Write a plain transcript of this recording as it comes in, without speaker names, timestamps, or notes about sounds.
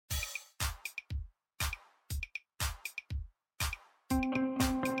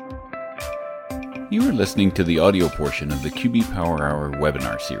You are listening to the audio portion of the QB Power Hour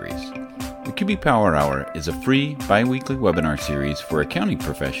webinar series. The QB Power Hour is a free, bi-weekly webinar series for accounting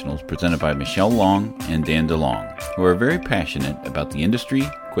professionals presented by Michelle Long and Dan DeLong, who are very passionate about the industry,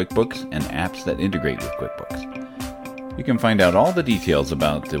 QuickBooks, and apps that integrate with QuickBooks. You can find out all the details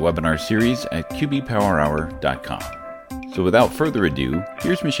about the webinar series at qbpowerhour.com. So without further ado,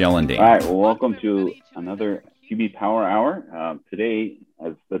 here's Michelle and Dan. All right, well, welcome to another QB Power Hour. Today,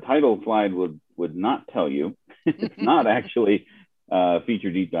 as the title slide would not tell you, it's not actually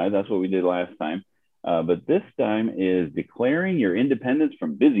feature deep dive. That's what we did last time. But this time is declaring your independence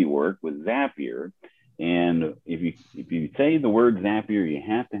from busy work with Zapier. And if you say the word Zapier, you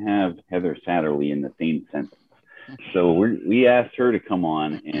have to have Heather Satterley in the same sentence. So we asked her to come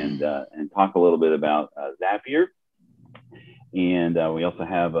on and talk a little bit about Zapier. And we also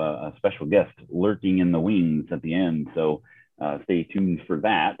have a special guest lurking in the wings at the end. So stay tuned for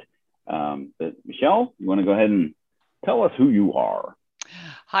that. But Michelle, you want to go ahead and tell us who you are?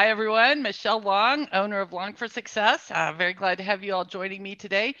 Hi, everyone. Michelle Long, owner of Long for Success. Very glad to have you all joining me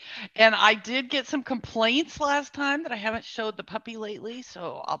today. And I did get some complaints last time that I haven't showed the puppy lately.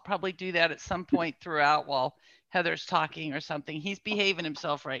 So I'll probably do that at some point throughout while Heather's talking or something. He's behaving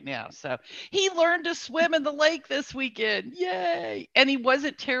himself right now. So he learned to swim in the lake this weekend. Yay. And he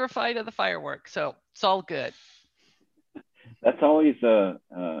wasn't terrified of the fireworks. So it's all good. That's always a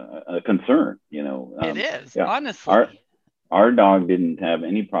concern, you know. It is, yeah. Honestly. Our dog didn't have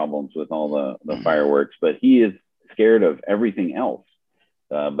any problems with all the fireworks, but he is scared of everything else,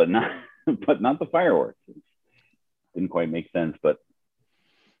 but not the fireworks. It didn't quite make sense, but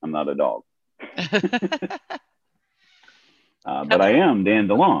I'm not a dog. But I am Dan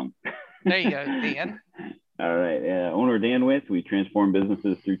DeLong. There you go, Dan. All right. Owner Dan With. We transform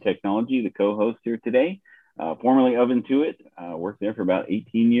businesses through technology. The co-host here today, formerly of Intuit, worked there for about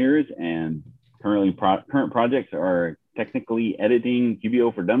 18 years, and current projects are technically editing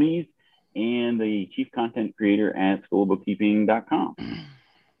QBO for Dummies and the chief content creator at schoolbookkeeping.com.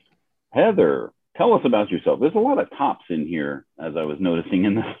 Heather, tell us about yourself. There's a lot of tops in here, as I was noticing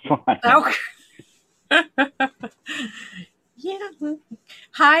in the slide. Oh. Yeah.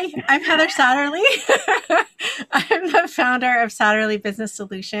 Hi, I'm Heather Satterley. I'm the founder of Satterley Business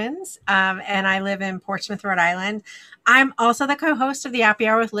Solutions, and I live in Portsmouth, Rhode Island. I'm also the co-host of the Happy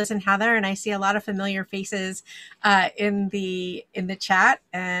Hour with Liz and Heather, and I see a lot of familiar faces in the chat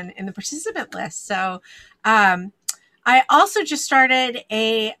and in the participant list. So I also just started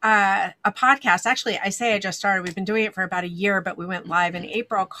a podcast. Actually, I say I just started. We've been doing it for about a year, but we went live in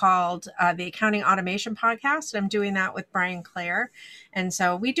April, called the Accounting Automation Podcast. And I'm doing that with Brian Clare. And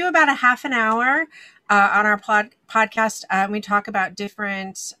so we do about a half an hour on our podcast. We talk about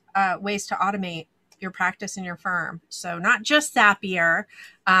different ways to automate your practice in your firm. So not just Zapier,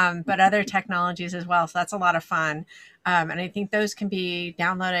 but other technologies as well. So that's a lot of fun. And I think those can be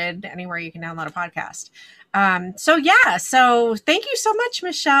downloaded anywhere you can download a podcast. So thank you so much,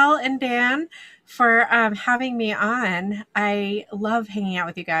 Michelle and Dan, for having me on. I love hanging out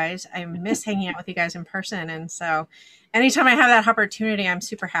with you guys. I miss hanging out with you guys in person. And so anytime I have that opportunity, I'm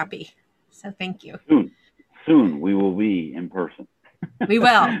super happy. So thank you. Soon we will be in person. We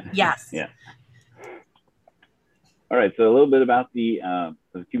will. Yes. Yeah. All right, so a little bit about the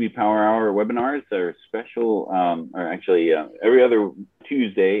QB Power Hour webinars. Are special, every other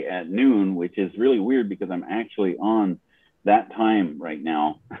Tuesday at noon, which is really weird because I'm actually on that time right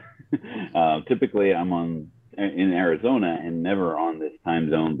now. Typically, I'm in Arizona and never on this time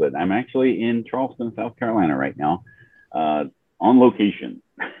zone, but I'm actually in Charleston, South Carolina right now, on location.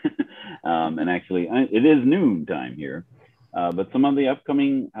 And actually, it is noon time here. But some of the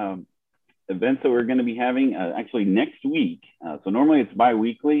upcoming events that we're going to be having actually next week. So normally it's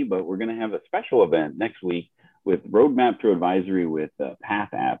bi-weekly, but we're going to have a special event next week with Roadmap to Advisory with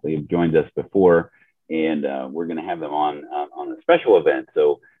Path App. They've joined us before, and we're going to have them on a special event.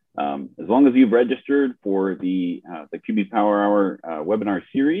 So as long as you've registered for the QB Power Hour webinar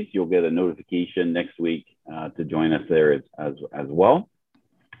series, you'll get a notification next week to join us there as well.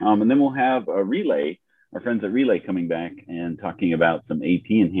 And then we'll have a Relay. Our friends at Relay coming back and talking about some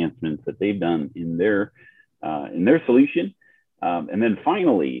AP enhancements that they've done in their solution. And then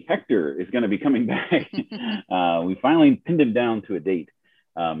finally, Hector is going to be coming back. We finally pinned him down to a date.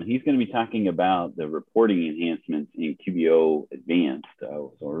 He's going to be talking about the reporting enhancements in QBO Advanced.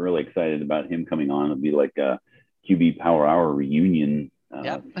 So we're really excited about him coming on. It'll be like a QB Power Hour reunion.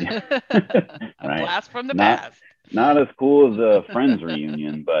 Yep. Right? Blast from the past. Not as cool as a Friends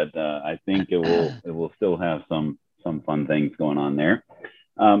reunion, but I think it will still have some fun things going on there.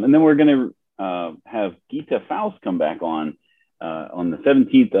 And then we're going to have Geeta Faust come back on on the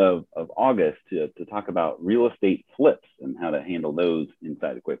 17th of August to talk about real estate flips and how to handle those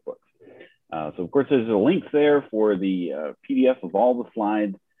inside of QuickBooks. So of course, there's a link there for the PDF of all the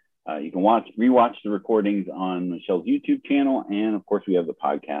slides. You can rewatch the recordings on Michelle's YouTube channel, and of course, we have the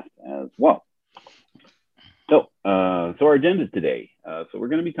podcast as well. So our agenda today. So we're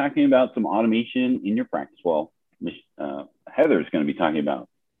going to be talking about some automation in your practice. Well, Heather's going to be talking about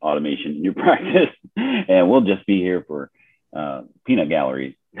automation in your practice, and we'll just be here for peanut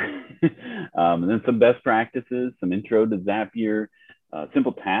galleries. And then some best practices, some intro to Zapier,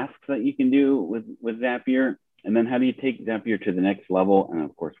 simple tasks that you can do with Zapier, and then how do you take Zapier to the next level? And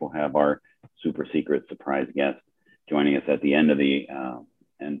of course, we'll have our super secret surprise guest joining us at the end of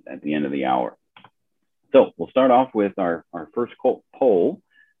the hour. So we'll start off with our first poll.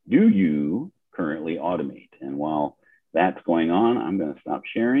 Do you currently automate? And while that's going on, I'm going to stop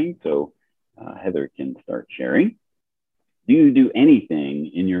sharing so Heather can start sharing. Do you do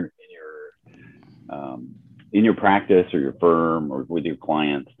anything in your practice or your firm or with your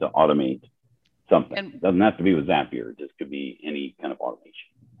clients to automate something? It doesn't have to be with Zapier. It just could be any kind of automation.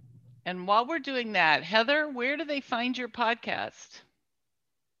 And while we're doing that, Heather, where do they find your podcast?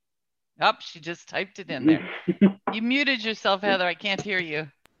 Oh, she just typed it in there. You muted yourself, Heather. I can't hear you.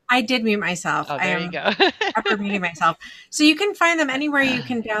 I did mute myself. Oh, there you go. After muting myself. So you can find them anywhere you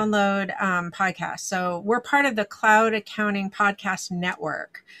can download podcasts. So we're part of the Cloud Accounting Podcast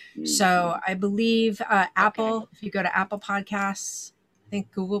Network. So I believe Apple, if you go to Apple Podcasts, I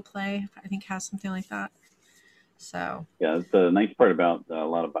think Google Play, I think has something like that. So yeah, it's a nice part about a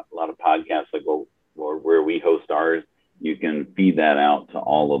lot of podcasts like where we host ours. You can feed that out to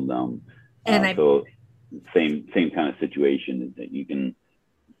all of them. And so same kind of situation is that you can,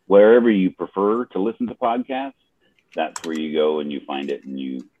 wherever you prefer to listen to podcasts, that's where you go and you find it and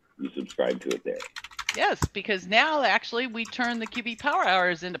you subscribe to it there. Yes, because now actually we turn the QB Power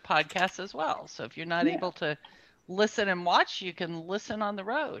Hours into podcasts as well. So if you're not able to listen and watch, you can listen on the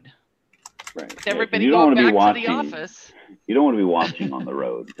road. Right. With everybody going back to the office. You don't want to be watching on the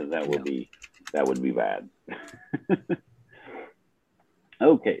road because that would be bad.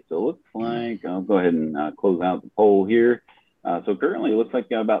 Okay, so it looks like I'll go ahead and close out the poll here. So currently it looks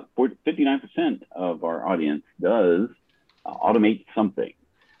like about 59% of our audience does automate something.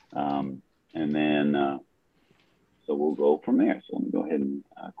 And then, so we'll go from there. So let me go ahead and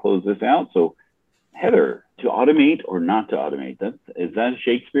close this out. So Heather, to automate or not to automate, is that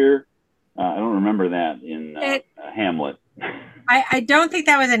Shakespeare? I don't remember that in Hamlet. I don't think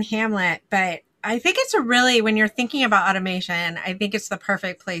that was in Hamlet, but I think it's when you're thinking about automation, I think it's the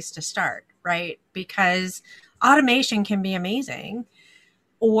perfect place to start, right? Because automation can be amazing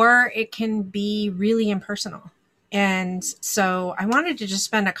or it can be really impersonal. And so I wanted to just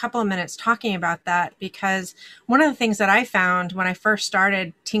spend a couple of minutes talking about that because one of the things that I found when I first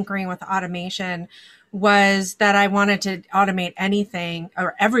started tinkering with automation was that I wanted to automate anything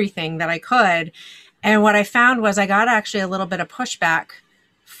or everything that I could. And what I found was I got actually a little bit of pushback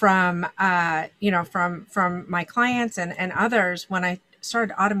from from my clients and others when I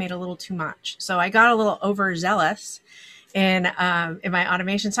started to automate a little too much. So I got a little overzealous in my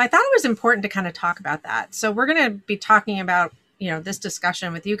automation. So I thought it was important to kind of talk about that. So we're going to be talking about, this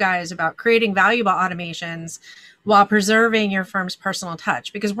discussion with you guys about creating valuable automations while preserving your firm's personal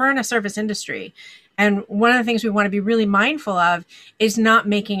touch, because we're in a service industry. And one of the things we want to be really mindful of is not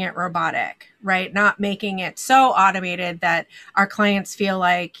making it robotic, right? Not making it so automated that our clients feel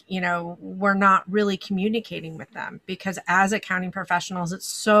like, we're not really communicating with them. Because as accounting professionals, it's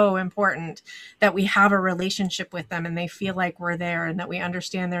so important that we have a relationship with them and they feel like we're there and that we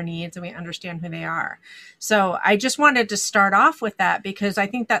understand their needs and we understand who they are. So I just wanted to start off with that because I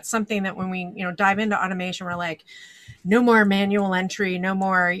think that's something that when we, dive into automation, we're like, no more manual entry, no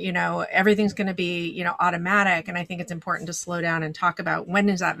more, everything's going to be, automatic. And I think it's important to slow down and talk about when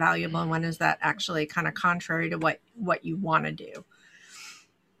is that valuable and when is that actually kind of contrary to what you want to do.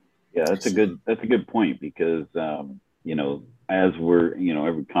 Yeah, that's a good point because, as we're,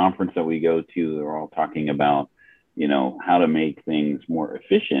 every conference that we go to, they're all talking about, how to make things more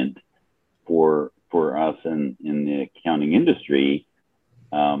efficient for us in the accounting industry.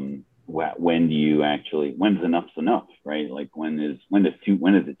 When's enough's enough, right? Like when is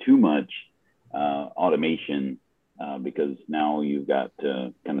it too much automation? Because now you've got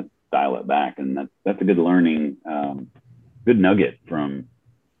to kind of dial it back, and that's a good learning, good nugget from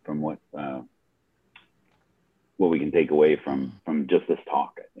what we can take away from just this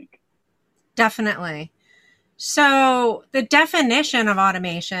talk, I think. Definitely. So the definition of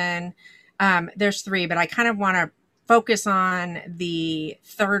automation, there's three, but I kind of want to focus on the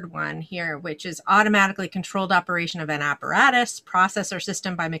third one here, which is automatically controlled operation of an apparatus, process, or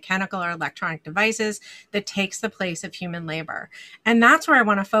system by mechanical or electronic devices that takes the place of human labor. And that's where I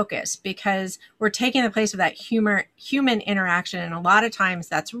want to focus, because we're taking the place of that human interaction. And a lot of times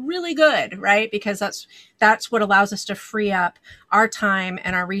that's really good, right? Because that's what allows us to free up our time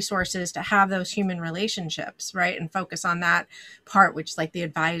and our resources to have those human relationships, right? And focus on that part, which is like the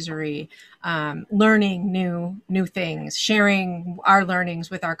advisory, learning new things, sharing our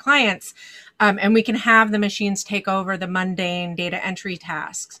learnings with our clients. And we can have the machines take over the mundane data entry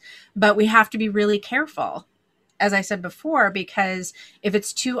tasks, but we have to be really careful, as I said before, because if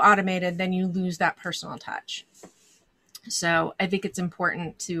it's too automated, then you lose that personal touch. So I think it's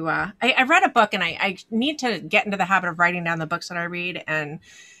important to, I read a book, and I need to get into the habit of writing down the books that I read and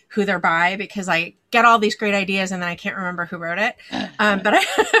who they're by, because I get all these great ideas and then I can't remember who wrote it.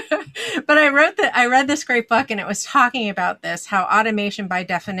 But I read this great book, and it was talking about this, how automation by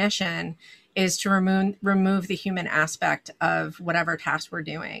definition is to remove the human aspect of whatever task we're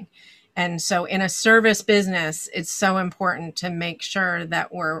doing. And so in a service business, it's so important to make sure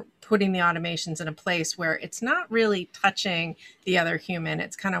that we're putting the automations in a place where it's not really touching the other human.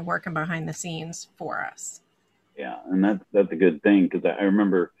 It's kind of working behind the scenes for us. Yeah, and that's a good thing, because I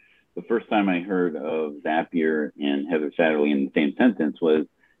remember the first time I heard of Zapier and Heather Satterley in the same sentence was,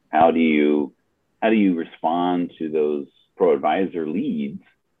 how do you respond to those pro advisor leads,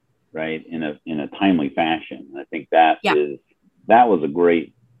 right, in a timely fashion? And I think that was a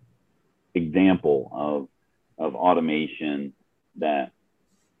great example of automation that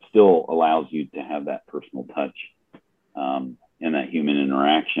still allows you to have that personal touch and that human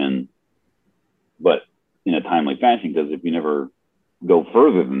interaction, but in a timely fashion. Because if you never go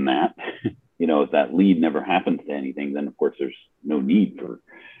further than that, if that lead never happens to anything, then of course there's no need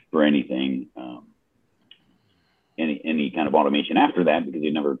for anything, any kind of automation after that, because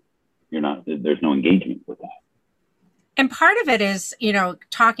there's no engagement with that. And part of it is,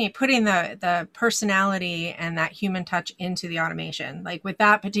 putting the personality and that human touch into the automation. Like with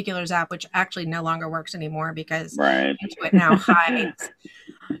that particular Zap, which actually no longer works anymore because Intuit now hides.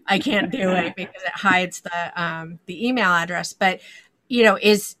 I can't do it because it hides the email address. But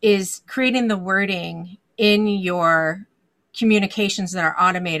is creating the wording in your communications that are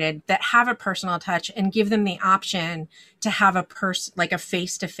automated that have a personal touch, and give them the option to have a like a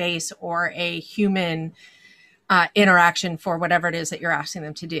face-to-face or a human interaction for whatever it is that you're asking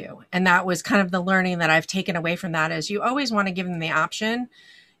them to do. And that was kind of the learning that I've taken away from that, is you always want to give them the option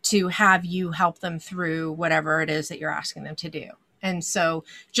to have you help them through whatever it is that you're asking them to do. And so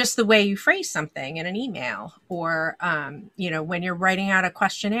just the way you phrase something in an email, or, when you're writing out a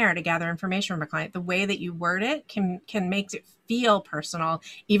questionnaire to gather information from a client, the way that you word it can make it feel personal,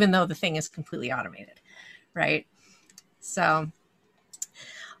 even though the thing is completely automated. Right. So,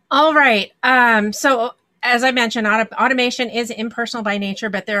 all right. So as I mentioned, automation is impersonal by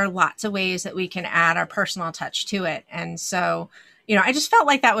nature, but there are lots of ways that we can add our personal touch to it. And so, I just felt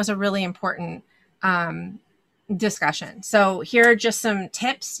like that was a really important discussion. So here are just some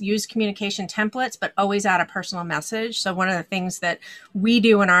tips. Use communication templates, but always add a personal message. So one of the things that we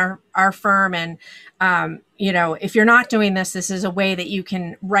do in our firm, and, if you're not doing this, this is a way that you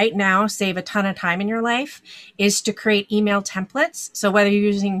can right now save a ton of time in your life, is to create email templates. So whether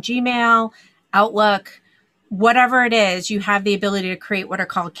you're using Gmail, Outlook, whatever it is, you have the ability to create what are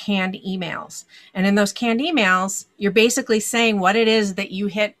called canned emails. And in those canned emails, you're basically saying what it is that you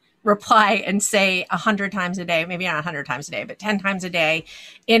hit reply and say 100 times a day, maybe not 100 times a day, but 10 times a day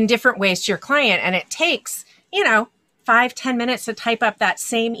in different ways to your client. And it takes, 5-10 minutes to type up that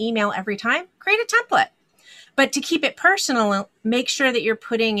same email every time. Create a template. But to keep it personal, make sure that you're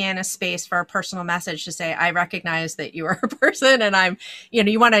putting in a space for a personal message to say, I recognize that you are a person, and I'm,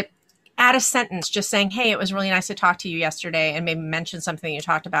 you want to add a sentence just saying, hey, it was really nice to talk to you yesterday, and maybe mention something you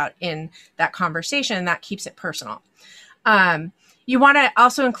talked about in that conversation. And that keeps it personal. You want to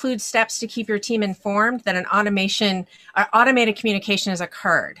also include steps to keep your team informed that an automated communication has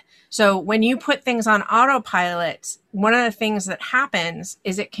occurred. So when you put things on autopilot, one of the things that happens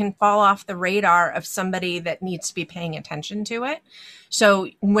is it can fall off the radar of somebody that needs to be paying attention to it. So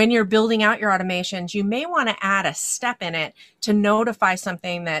when you're building out your automations, you may want to add a step in it to notify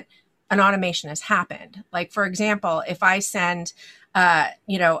something that an automation has happened. Like, for example, if I send,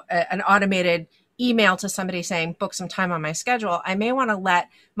 an automated email to somebody saying, book some time on my schedule, I may want to let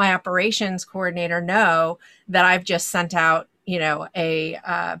my operations coordinator know that I've just sent out,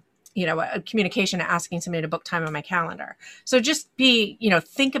 a communication asking somebody to book time on my calendar. So just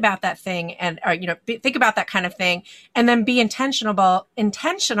think about that thing, and, think about that kind of thing, and then be intentional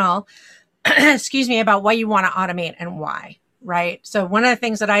excuse me, about what you want to automate and why, right? So one of the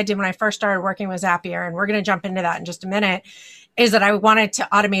things that I did when I first started working with Zapier, and we're going to jump into that in just a minute, is that I wanted to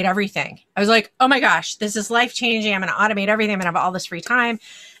automate everything. I was like, oh my gosh, this is life-changing. I'm going to automate everything. I'm going to have all this free time.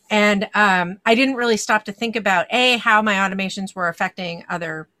 And I didn't really stop to think about, how my automations were affecting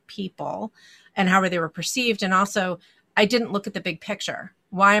other people and how they were perceived. And also, I didn't look at the big picture.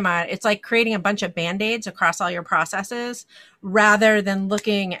 Why am I? It's like creating a bunch of Band-Aids across all your processes rather than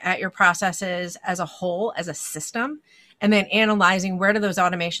looking at your processes as a whole, as a system, and then analyzing where do those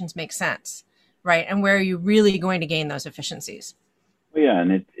automations make sense, right? And where are you really going to gain those efficiencies? Well, yeah,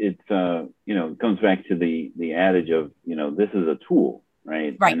 and it comes back to the adage of, this is a tool,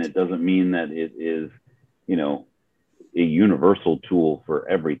 right? Right. And it doesn't mean that it is, a universal tool for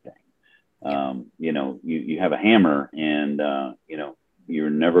everything. You have a hammer and,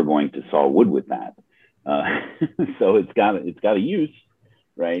 you're never going to saw wood with that. So it's got a use,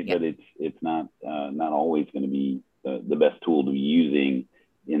 right? Yep. But it's not always going to be the best tool to be using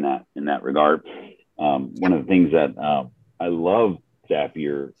in that regard. One of the things that I love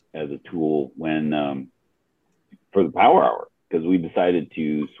Zapier as a tool when for the Power Hour, because we decided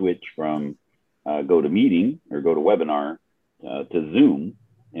to switch from GoToMeeting or GoToWebinar to Zoom,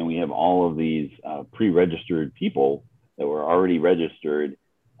 and we have all of these pre-registered people that were already registered.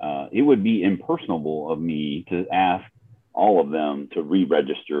 It would be impersonable of me to ask all of them to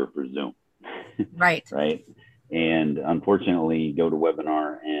re-register for Zoom. Right. Right. And unfortunately,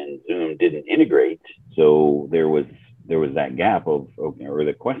 GoToWebinar and Zoom didn't integrate. So there was that gap or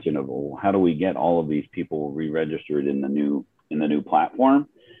the question of, well, how do we get all of these people re-registered in the new platform?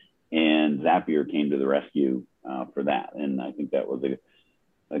 And Zapier came to the rescue for that. And I think that was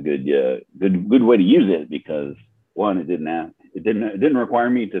a good way to use it, because one, it didn't require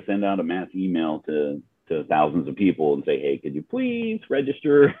me to send out a mass email to thousands of people and say, hey, could you please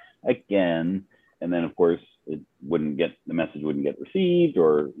register again? And then of course the message wouldn't get received,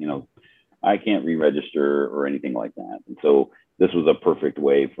 or I can't re-register or anything like that. And so this was a perfect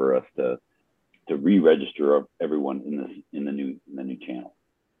way for us to re-register everyone in the new channel.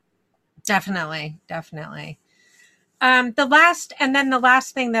 Definitely. The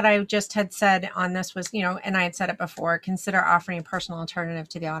last thing that I just had said on this was, and I had said it before, consider offering a personal alternative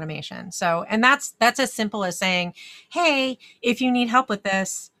to the automation. So, and that's as simple as saying, hey, if you need help with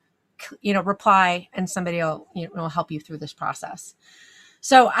this, reply and somebody will help you through this process.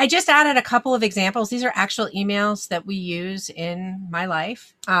 So I just added a couple of examples. These are actual emails that we use in my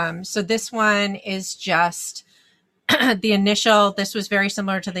life. So this one is just this was very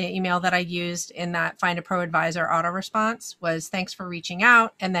similar to the email that I used in that Find a Pro Advisor auto response, was thanks for reaching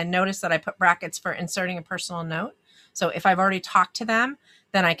out. And then notice that I put brackets for inserting a personal note. So if I've already talked to them,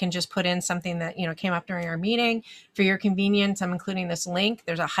 then I can just put in something that, came up during our meeting. For your convenience, I'm including this link.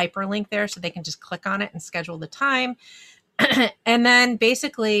 There's a hyperlink there so they can just click on it and schedule the time. And then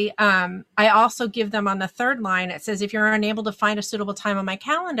basically, I also give them on the third line, it says, if you're unable to find a suitable time on my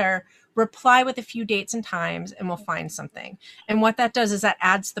calendar, reply with a few dates and times and we'll find something. And what that does is that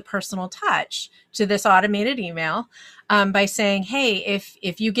adds the personal touch to this automated email by saying, hey,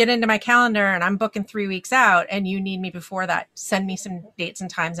 if you get into my calendar and I'm booking 3 weeks out and you need me before that, send me some dates and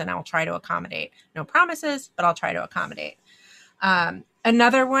times and I'll try to accommodate. No promises, but I'll try to accommodate.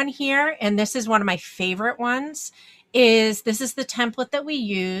 Another one here, and this is one of my favorite ones, this is the template that we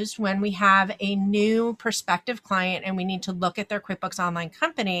use when we have a new prospective client and we need to look at their QuickBooks Online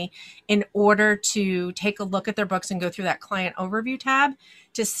company in order to take a look at their books and go through that client overview tab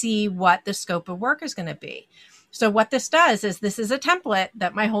to see what the scope of work is going to be. So what this does is this is a template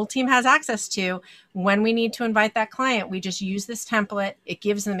that my whole team has access to. When we need to invite that client, we just use this template. It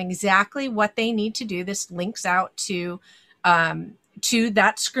gives them exactly what they need to do. This links out to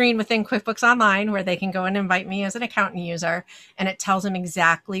that screen within QuickBooks Online where they can go and invite me as an accountant user, and it tells them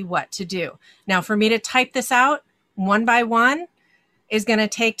exactly what to do. Now, for me to type this out one by one is going to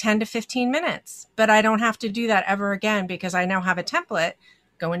take 10 to 15 minutes, but I don't have to do that ever again because I now have a template.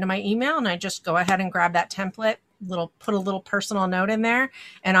 Go into my email and I just go ahead and grab that template, put a little personal note in there,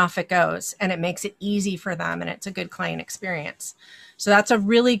 and off it goes. And it makes it easy for them, and it's a good client experience. So that's a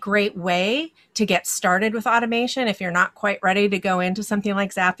really great way to get started with automation. If you're not quite ready to go into something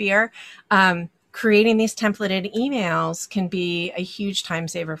like Zapier, creating these templated emails can be a huge time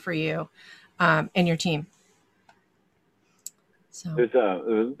saver for you and your team. So there's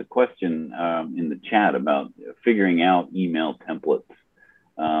a question in the chat about figuring out email templates.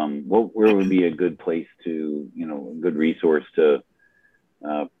 Where would be a good place to, a good resource to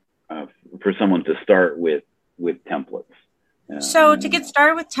for someone to start with templates? So to get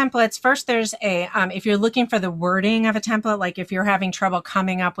started with templates, first there's a, if you're looking for the wording of a template, like if you're having trouble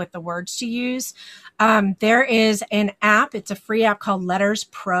coming up with the words to use, there is an app. It's a free app called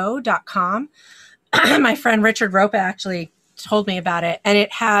letterspro.com. My friend Richard Ropa actually told me about it, and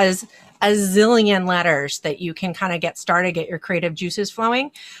it has a zillion letters that you can kind of get started, get your creative juices flowing.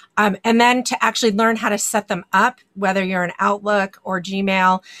 And then to actually learn how to set them up, whether you're in Outlook or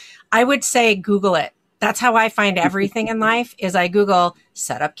Gmail, I would say Google it. That's how I find everything in life is I Google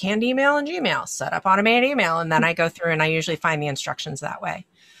set up canned email in Gmail, set up automated email. And then I go through and I usually find the instructions that way.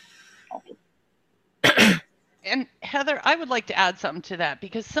 And Heather, I would like to add something to that,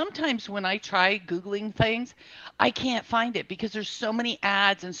 because sometimes when I try Googling things, I can't find it because there's so many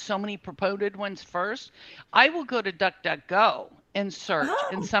ads and so many promoted ones first. I will go to DuckDuckGo and search,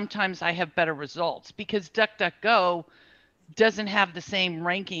 and sometimes I have better results because DuckDuckGo doesn't have the same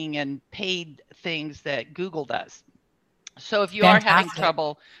ranking and paid things that Google does. So if you are having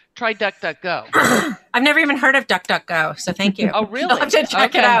trouble, try DuckDuckGo. I've never even heard of DuckDuckGo, so thank you. Oh, really? I'll have to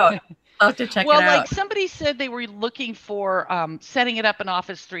check it out. I'll have to check it out. Well, like somebody said they were looking for setting it up in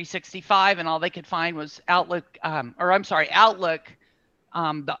Office 365, and all they could find was Outlook, Outlook,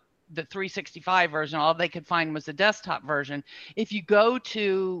 the 365 version. All they could find was the desktop version. If you go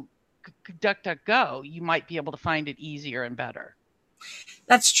to DuckDuckGo, you might be able to find it easier and better.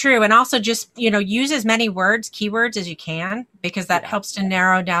 That's true. And also just, use as many keywords as you can, because that helps to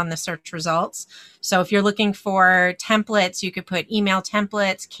narrow down the search results. So if you're looking for templates, you could put email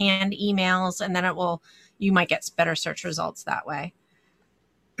templates, canned emails, and then you might get better search results that way.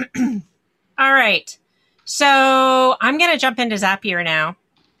 All right. So I'm going to jump into Zapier now.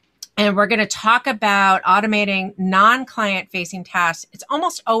 And we're going to talk about automating non-client facing tasks. It's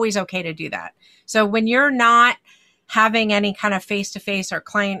almost always okay to do that. So when you're not having any kind of face-to-face or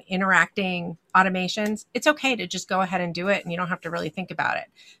client interacting automations, it's okay to just go ahead and do it, and you don't have to really think about it.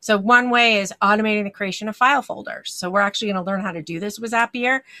 So one way is automating the creation of file folders. So we're actually going to learn how to do this with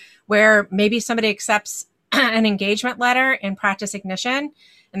Zapier, where maybe somebody accepts an engagement letter in Practice Ignition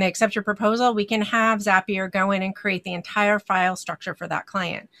and they accept your proposal. We can have Zapier go in and create the entire file structure for that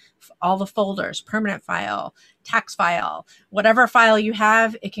client. All the folders, permanent file, tax file, whatever file you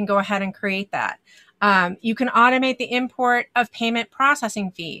have, it can go ahead and create that. You can automate the import of payment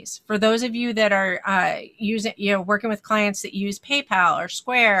processing fees. For those of you that are working with clients that use PayPal or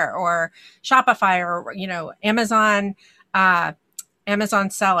Square or Shopify or Amazon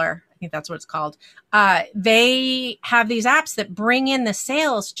Seller, I think that's what it's called. They have these apps that bring in the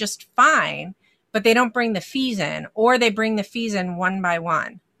sales just fine, but they don't bring the fees in, or they bring the fees in one by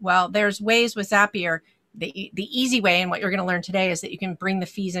one. Well, there's ways with Zapier. The easy way, and what you're going to learn today, is that you can bring the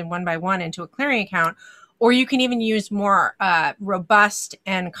fees in one by one into a clearing account, or you can even use more robust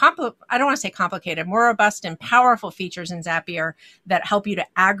and more robust and powerful features in Zapier that help you to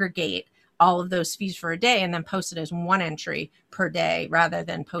aggregate all of those fees for a day and then post it as one entry per day rather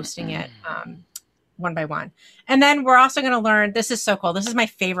than posting it one by one. And then we're also going to learn, this is so cool, this is my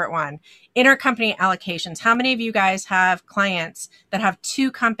favorite one, intercompany allocations. How many of you guys have clients that have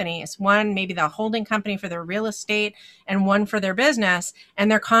two companies, one maybe the holding company for their real estate and one for their business,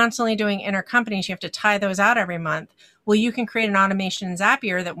 and they're constantly doing intercompanies? You have to tie those out every month. Well, you can create an automation in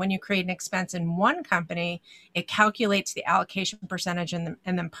Zapier that when you create an expense in one company, it calculates the allocation percentage and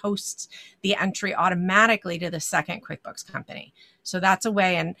then posts the entry automatically to the second QuickBooks company. So that's a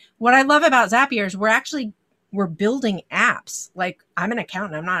way. And what I love about Zapier is we're building apps. Like, I'm an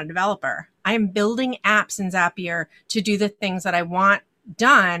accountant, I'm not a developer. I am building apps in Zapier to do the things that I want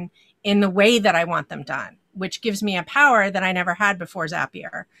done in the way that I want them done, which gives me a power that I never had before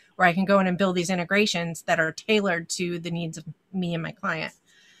Zapier, where I can go in and build these integrations that are tailored to the needs of me and my client.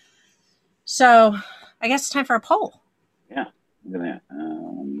 So I guess it's time for a poll. Yeah. Look at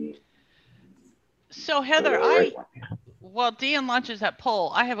that. So Heather, while Dan launches that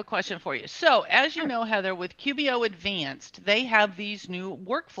poll, I have a question for you. So as you know, Heather, with QBO Advanced, they have these new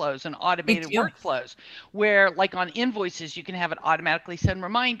workflows and automated workflows where, like on invoices, you can have it automatically send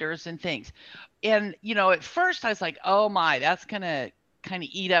reminders and things. And, at first I was like, oh my, that's going to kind of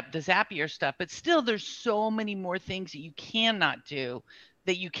eat up the Zapier stuff. But still, there's so many more things that you cannot do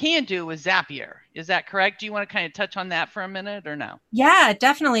that you can do with Zapier. Is that correct? Do you want to kind of touch on that for a minute or no? Yeah,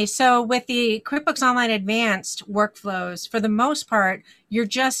 definitely. So with the QuickBooks Online Advanced workflows, for the most part, you're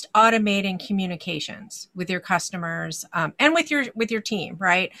just automating communications with your customers and with your team,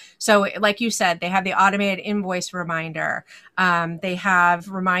 right? So like you said, they have the automated invoice reminder. They have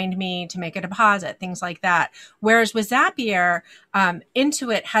remind me to make a deposit, things like that. Whereas with Zapier,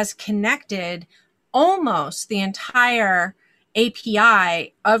 Intuit has connected almost the entire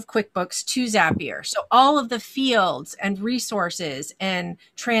API of QuickBooks to Zapier. So all of the fields and resources and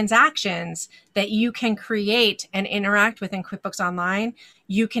transactions that you can create and interact with in QuickBooks Online,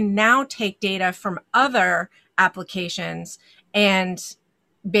 you can now take data from other applications and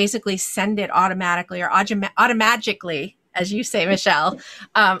basically send it automatically or automagically, as you say, Michelle,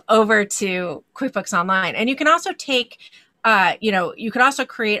 over to QuickBooks Online. And you can also take, you could also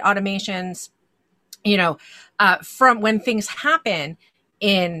create automations, from when things happen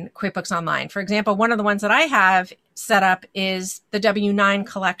in QuickBooks Online. For example, one of the ones that I have set up is the W-9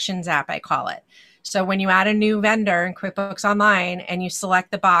 collections app, I call it. So when you add a new vendor in QuickBooks Online and you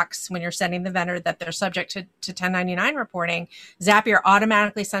select the box when you're sending the vendor that they're subject to 1099 reporting, Zapier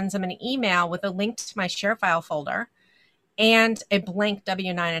automatically sends them an email with a link to my share file folder and a blank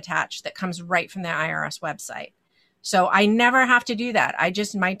W-9 attached that comes right from the IRS website. So I never have to do that.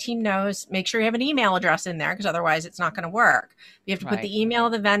 My team knows, make sure you have an email address in there because otherwise it's not going to work. You have to put the email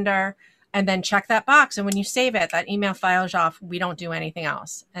of the vendor and then check that box. And when you save it, that email files off. We don't do anything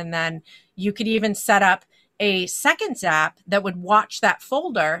else. And then you could even set up a second Zap that would watch that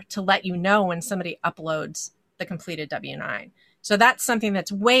folder to let you know when somebody uploads the completed W-9. So that's something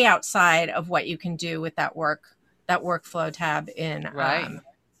that's way outside of what you can do with that workflow tab in.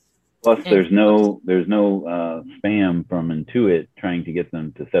 Plus, there's no spam from Intuit trying to get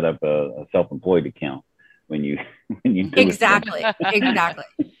them to set up a self-employed account when you do exactly.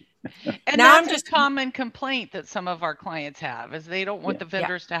 And now that's a common complaint that some of our clients have is they don't want the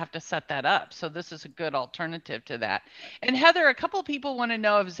vendors to have to set that up. So this is a good alternative to that. And Heather, a couple of people want to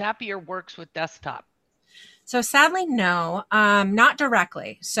know if Zapier works with desktop. So sadly, no, not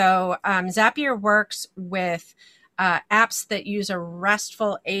directly. So Zapier works with apps that use a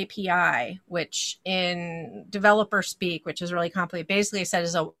RESTful API, which in developer speak, which is really complicated, basically said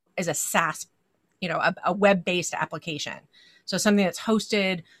is a SaaS, a web-based application. So something that's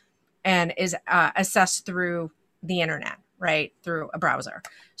hosted and is assessed through the internet, right? Through a browser.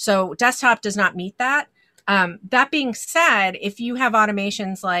 So desktop does not meet that. That being said, if you have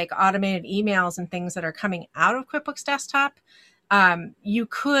automations like automated emails and things that are coming out of QuickBooks Desktop, you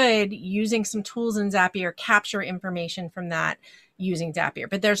could, using some tools in Zapier, capture information from that using Zapier,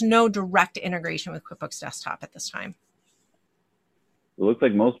 but there's no direct integration with QuickBooks Desktop at this time. It looks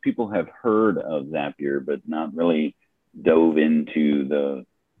like most people have heard of Zapier, but not really dove into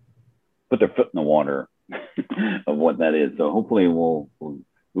put their foot in the water of what that is. So hopefully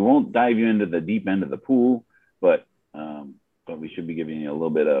we won't dive you into the deep end of the pool, but we should be giving you a little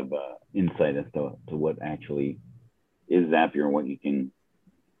bit of insight as to what actually is Zapier and what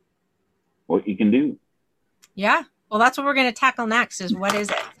you can do. Yeah. Well, that's what we're going to tackle next is what is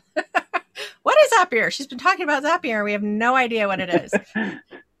it? What is Zapier? She's been talking about Zapier. We have no idea what it is.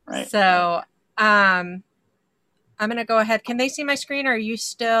 Right. So I'm going to go ahead. Can they see my screen or are you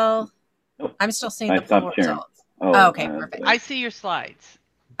still? Nope. I'm still seeing the poll results. Okay, perfect. I see your slides.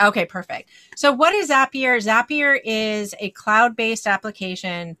 Okay, perfect. So what is Zapier? Zapier is a cloud-based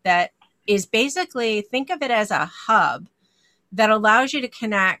application that is basically, think of it as a hub that allows you to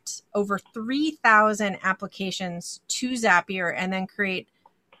connect over 3,000 applications to Zapier and then create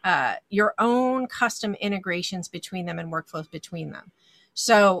your own custom integrations between them and workflows between them.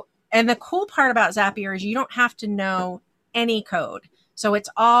 So, and the cool part about Zapier is you don't have to know any code. So it's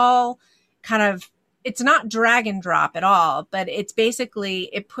all it's not drag and drop at all, but it's basically,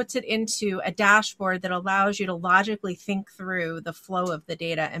 it puts it into a dashboard that allows you to logically think through the flow of the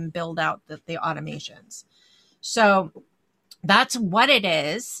data and build out the automations. So that's what it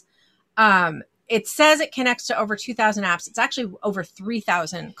is. It says it connects to over 2,000 apps. It's actually over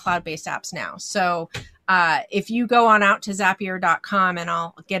 3,000 cloud-based apps now. So if you go on out to Zapier.com, and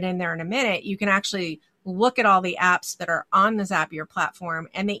I'll get in there in a minute, you can actually look at all the apps that are on the Zapier platform,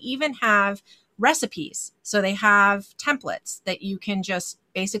 and they even have recipes. So they have templates that you can just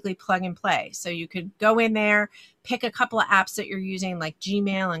basically plug and play. So you could go in there, pick a couple of apps that you're using like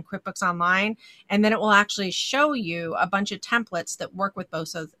Gmail and QuickBooks Online, and then it will actually show you a bunch of templates that work with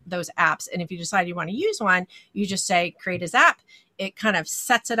both of those apps. And if you decide you want to use one, you just say, create as app. It kind of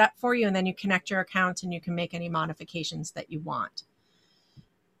sets it up for you, and then you connect your accounts and you can make any modifications that you want.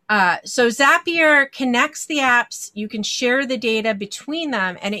 So Zapier connects the apps, you can share the data between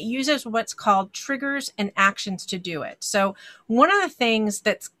them, and it uses what's called triggers and actions to do it. So one of the things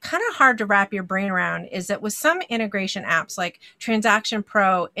that's kind of hard to wrap your brain around is that with some integration apps like Transaction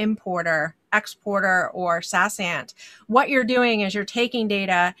Pro, Importer, Exporter, or SASANT, what you're doing is you're taking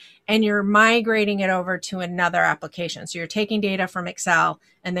data and you're migrating it over to another application. So you're taking data from Excel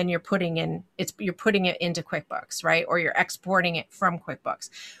and then you're putting it into QuickBooks, right? Or you're exporting it from QuickBooks.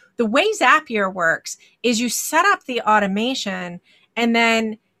 the way Zapier works is you set up the automation, and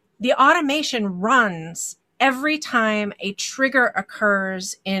then the automation runs every time a trigger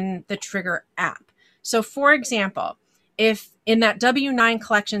occurs in the Trigger app. So for example, if in that W9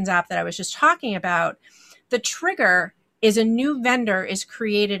 collections app that I was just talking about, the trigger is a new vendor is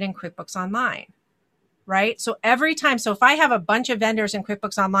created in QuickBooks Online, right? So every time, so if I have a bunch of vendors in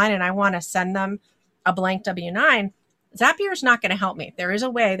QuickBooks Online and I want to send them a blank W9, Zapier is not going to help me. There is a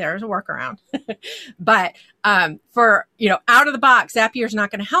way, there is a workaround, but for, out of the box, Zapier is not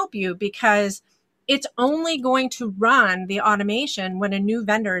going to help you because it's only going to run the automation when a new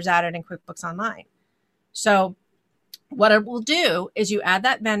vendor is added in QuickBooks Online. So what it will do is you add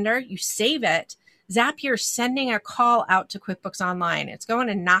that vendor, you save it. Zapier is sending a call out to QuickBooks Online. It's going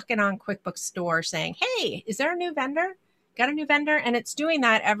and knocking on QuickBooks door saying, hey, is there a new vendor? Got a new vendor? And it's doing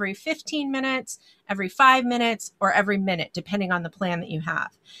that every 15 minutes, every 5 minutes, or every minute, depending on the plan that you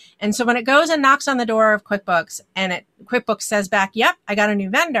have. And so when it goes and knocks on the door of QuickBooks and QuickBooks says back, yep, I got a new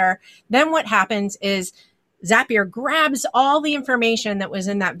vendor, then what happens is Zapier grabs all the information that was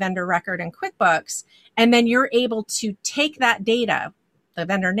in that vendor record in QuickBooks, and then you're able to take that data, the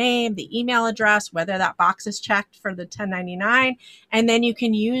vendor name, the email address, whether that box is checked for the 1099, and then you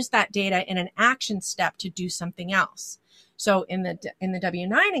can use that data in an action step to do something else. So in the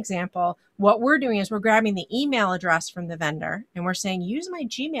W9 example, what we're doing is we're grabbing the email address from the vendor and we're saying, use my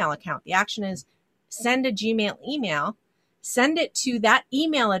Gmail account. The action is send a Gmail email, send it to that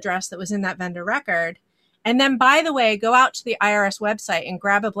email address that was in that vendor record. And then, by the way, go out to the IRS website and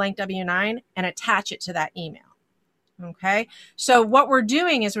grab a blank W9 and attach it to that email. Okay. So what we're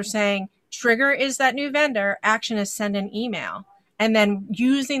doing is we're saying trigger is that new vendor, action is send an email. And then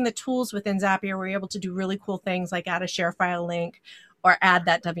using the tools within Zapier, we're able to do really cool things like add a share file link or add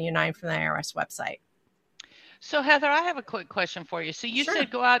that W9 from the IRS website. So Heather, I have a quick question for you. So you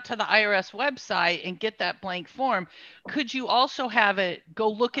said go out to the IRS website and get that blank form. Could you also have it go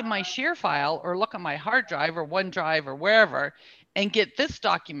look in my share file or look on my hard drive or OneDrive or wherever and get this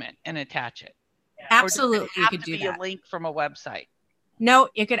document and attach it? Absolutely, you could do that. A link from a website. No,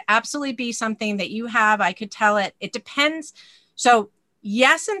 it could absolutely be something that you have. I could tell it. It depends. So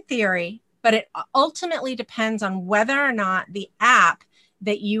yes, in theory, but it ultimately depends on whether or not the app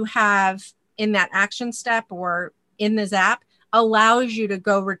that you have in that action step or in the Zap allows you to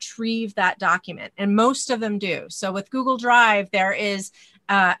go retrieve that document. And most of them do. So with Google Drive, there is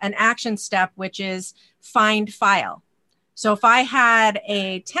an action step, which is find file. So if I had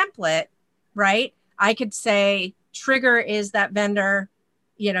a template, right, I could say trigger is that vendor,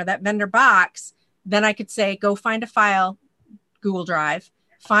 that vendor box. Then I could say, go find a file, Google Drive,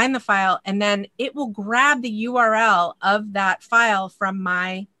 find the file, and then it will grab the URL of that file from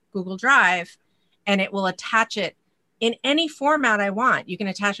my Google Drive, and it will attach it in any format I want. You can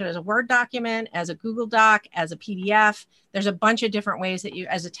attach it as a Word document, as a Google Doc, as a PDF. There's a bunch of different ways that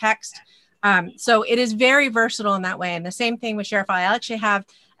as a text. So it is very versatile in that way. And the same thing with ShareFile. I actually have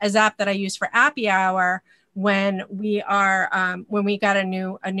a Zap that I use for Appy Hour when we got a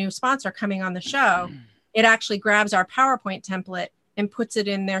new sponsor coming on the show. It actually grabs our PowerPoint template and puts it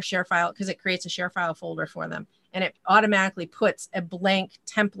in their share file because it creates a share file folder for them. And it automatically puts a blank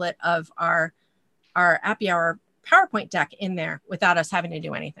template of our Appy Hour PowerPoint deck in there without us having to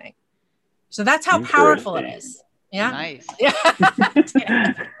do anything. So that's how powerful it is. Yeah. Nice.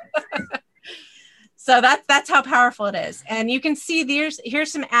 Yeah. So that's how powerful it is. And you can see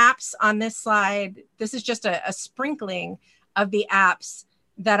here's some apps on this slide. This is just a sprinkling of the apps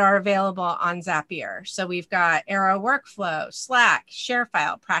that are available on Zapier. So we've got Arrow Workflow, Slack,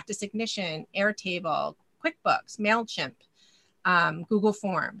 ShareFile, Practice Ignition, Airtable, QuickBooks, MailChimp, Google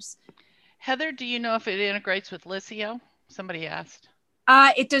Forms. Heather, do you know if it integrates with Liscio? Somebody asked.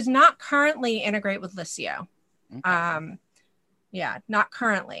 It does not currently integrate with Liscio. Okay. Not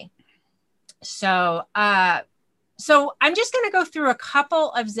currently. So I'm just going to go through a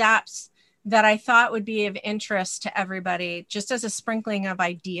couple of Zaps that I thought would be of interest to everybody, just as a sprinkling of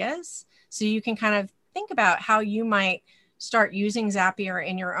ideas. So you can kind of think about how you might start using Zapier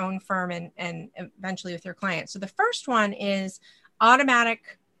in your own firm and eventually with your clients. So the first one is automate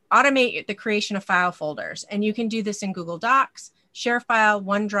the creation of file folders. And you can do this in Google Docs, ShareFile,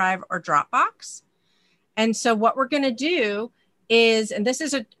 OneDrive, or Dropbox. And so what we're going to do is, and this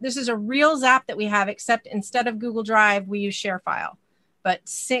is a real Zap that we have, except instead of Google Drive, we use ShareFile. But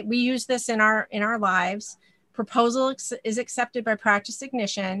we use this in our lives. Proposal is accepted by Practice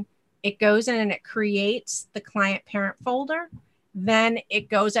Ignition. It goes in and it creates the client parent folder. Then it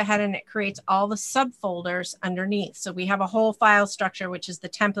goes ahead and it creates all the subfolders underneath. So we have a whole file structure, which is the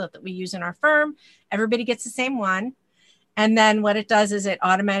template that we use in our firm. Everybody gets the same one. And then what it does is it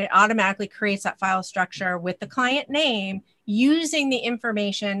automatically creates that file structure with the client name using the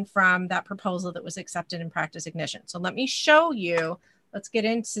information from that proposal that was accepted in Practice Ignition. So let me show you. Let's get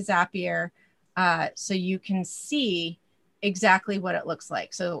into Zapier so you can see exactly what it looks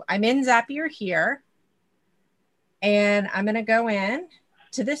like. So I'm in Zapier here, and I'm going to go in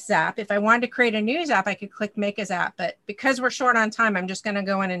to this Zap. If I wanted to create a new Zap, I could click Make a Zap. But because we're short on time, I'm just going to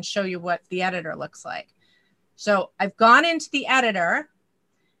go in and show you what the editor looks like. So I've gone into the editor,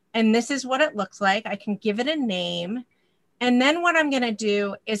 and this is what it looks like. I can give it a name. And then what I'm going to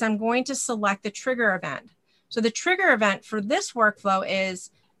do is I'm going to select the trigger event. So the trigger event for this workflow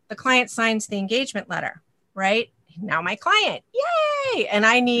is the client signs the engagement letter, right? Now my client, yay! And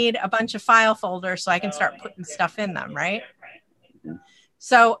I need a bunch of file folders so I can start putting stuff in them, right?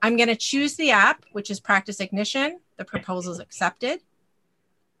 So I'm going to choose the app, which is Practice Ignition. The proposal is accepted.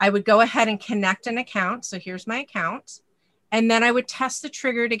 I would go ahead and connect an account. So here's my account. And then I would test the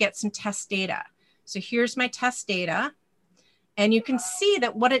trigger to get some test data. So here's my test data. And you can see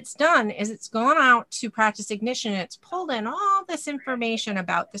that what it's done is it's gone out to Practice Ignition and it's pulled in all this information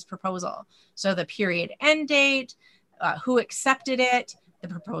about this proposal. So the period end date, who accepted it, the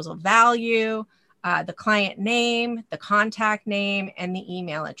proposal value, the client name, the contact name, and the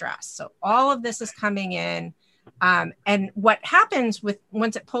email address. So all of this is coming in. And what happens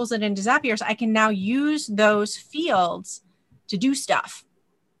once it pulls it into Zapier is I can now use those fields to do stuff,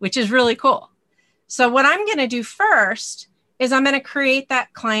 which is really cool. So what I'm going to do first is I'm going to create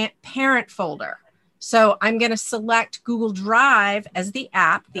that client parent folder. So I'm going to select Google Drive as the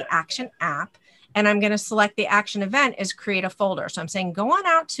app, the action app, and I'm going to select the action event as create a folder. So I'm saying go on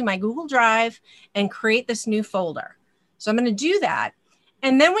out to my Google Drive and create this new folder. So I'm going to do that.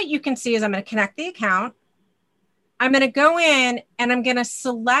 And then what you can see is I'm going to connect the account. I'm going to go in and I'm going to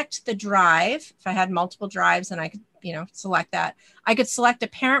select the drive. If I had multiple drives, and I could, select that. I could select a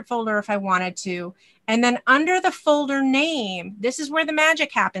parent folder if I wanted to. And then under the folder name, this is where the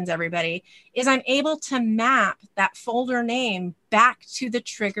magic happens, everybody, is I'm able to map that folder name back to the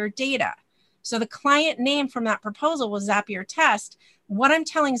trigger data. So the client name from that proposal was Zapier test. What I'm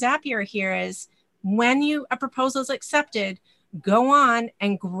telling Zapier here is when a proposal is accepted, go on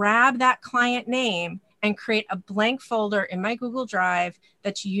and grab that client name and create a blank folder in my Google Drive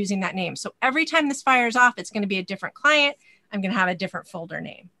that's using that name. So every time this fires off, it's going to be a different client. I'm going to have a different folder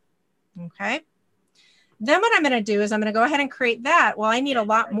name. Okay. Then what I'm going to do is I'm going to go ahead and create that. Well, I need a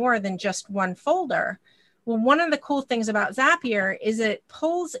lot more than just one folder. Well, one of the cool things about Zapier is it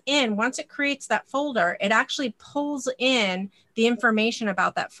pulls in, once it creates that folder, it actually pulls in the information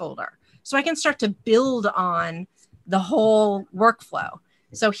about that folder. So I can start to build on the whole workflow.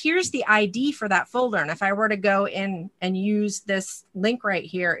 So here's the ID for that folder. And if I were to go in and use this link right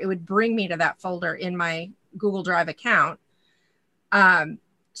here, it would bring me to that folder in my Google Drive account.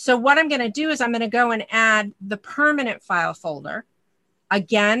 So what I'm going to do is I'm going to go and add the permanent file folder.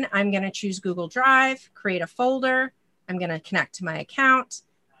 Again, I'm going to choose Google Drive, create a folder. I'm going to connect to my account.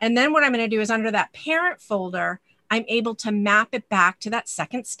 And then what I'm going to do is under that parent folder, I'm able to map it back to that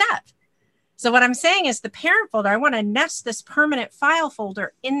second step. So what I'm saying is the parent folder, I want to nest this permanent file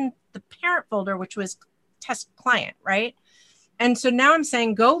folder in the parent folder, which was test client, right? And so now I'm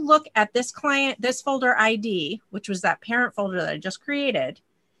saying, go look at this client, this folder ID, which was that parent folder that I just created,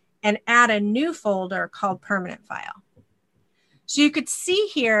 and add a new folder called permanent file. So you could see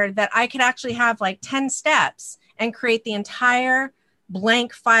here that I could actually have like 10 steps and create the entire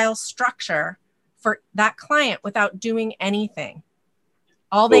blank file structure for that client without doing anything.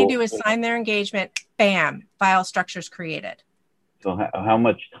 All they do is sign their engagement, bam, file structure's created. So how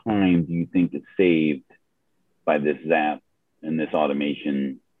much time do you think is saved by this Zap and this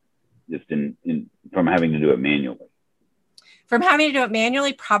automation just from having to do it manually? From having to do it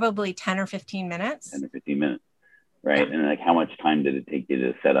manually, probably 10 or 15 minutes. 10 or 15 minutes, right? Yeah. And like how much time did it take you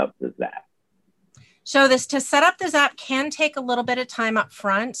to set up the Zap? So to set up the Zap can take a little bit of time up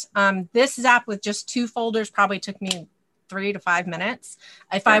front. This Zap with just 2 folders probably took me 3 to 5 minutes.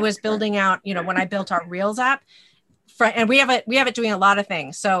 If I was building out, when I built our Reels app, and we have it doing a lot of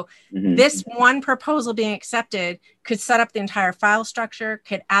things. So this one proposal being accepted could set up the entire file structure,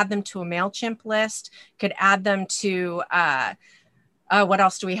 could add them to a MailChimp list, could add them to, what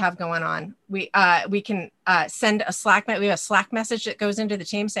else do we have going on? We can send a Slack. We have a Slack message that goes into the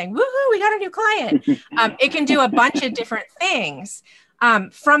team saying, woohoo, we got a new client. It can do a bunch of different things.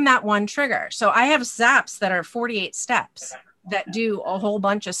 From that one trigger. So I have Zaps that are 48 steps that do a whole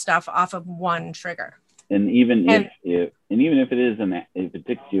bunch of stuff off of one trigger. And even if it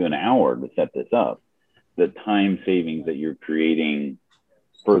takes you an hour to set this up, the time savings that you're creating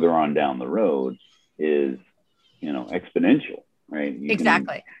further on down the road is exponential, right? You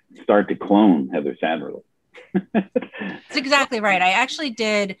exactly. can start to clone Heather Satterley. That's exactly right. I actually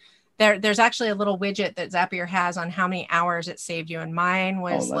did. There's actually a little widget that Zapier has on how many hours it saved you, and mine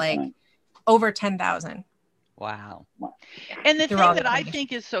was like nice. over 10,000. Wow. And the thing that I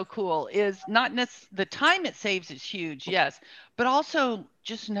think is so cool is not the time it saves is huge, yes, but also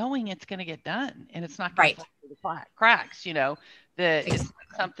just knowing it's going to get done and it's not going to fall through the cracks, that it's not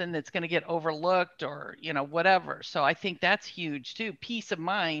something that's going to get overlooked or, whatever. So I think that's huge too. Peace of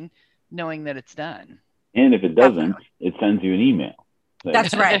mind, knowing that it's done. And if it doesn't, it sends you an email.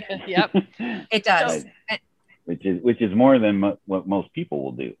 That's right. Yep. It does. Which is more than what most people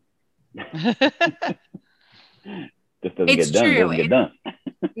will do. Just doesn't get done. It doesn't get done.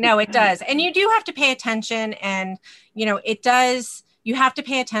 No, it does. And you do have to pay attention. And, it does. You have to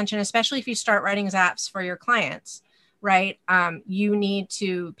pay attention, especially if you start writing Zaps for your clients, right? You need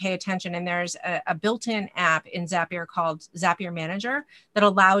to pay attention. And there's a built-in app in Zapier called Zapier Manager that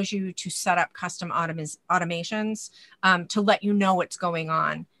allows you to set up custom automations to let you know what's going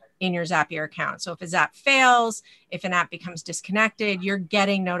on in your Zapier account. So if a Zap fails, if an app becomes disconnected, you're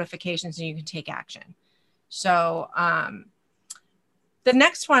getting notifications and you can take action. So the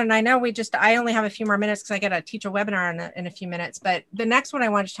next one, I know I only have a few more minutes because I got to teach a webinar in a few minutes, but the next one I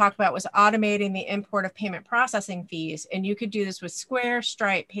wanted to talk about was automating the import of payment processing fees. And you could do this with Square,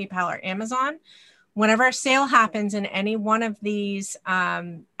 Stripe, PayPal, or Amazon. Whenever a sale happens in any one of these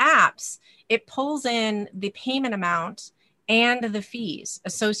apps, it pulls in the payment amount and the fees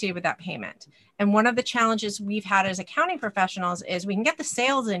associated with that payment. And one of the challenges we've had as accounting professionals is we can get the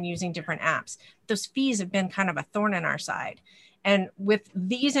sales in using different apps. Those fees have been kind of a thorn in our side. And with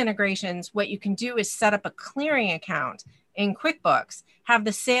these integrations, what you can do is set up a clearing account in QuickBooks, have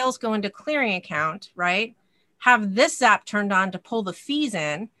the sales go into clearing account, right? Have this Zap turned on to pull the fees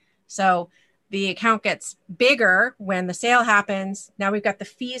in. So the account gets bigger when the sale happens. Now we've got the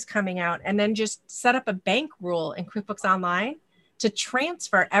fees coming out, and then just set up a bank rule in QuickBooks Online to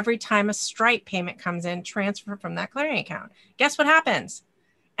transfer every time a Stripe payment comes in, transfer from that clearing account. Guess what happens?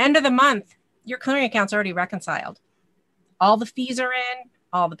 End of the month, your clearing account's already reconciled. All the fees are in,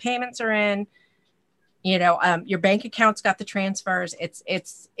 all the payments are in, your bank account's got the transfers. It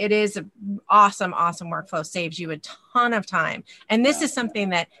is an awesome workflow, saves you a ton of time. And this is something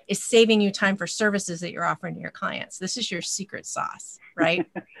that is saving you time for services that you're offering to your clients. This is your secret sauce, right?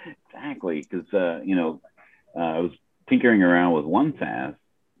 Exactly. Because, I was tinkering around with OneSAS,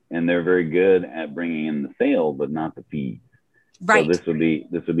 and they're very good at bringing in the sale, but not the fees. Right. So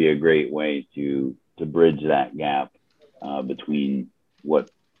this would be a great way to bridge that gap between what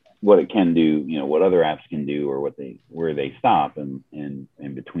it can do, what other apps can do, or where they stop, and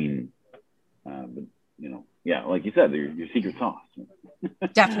between, like you said, your secret sauce.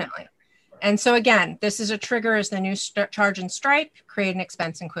 Definitely. And so again, this is a trigger as the new charge in Stripe, create an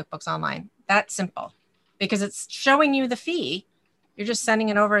expense in QuickBooks Online. That's simple because it's showing you the fee. You're just sending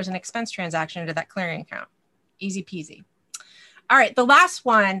it over as an expense transaction into that clearing account. Easy peasy. All right. The last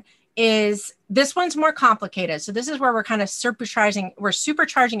one is, this one's more complicated. So this is where we're kind of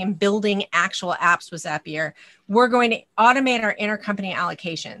supercharging and building actual apps with Zapier. We're going to automate our intercompany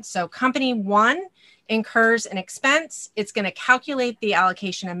allocations. So company one incurs an expense. It's going to calculate the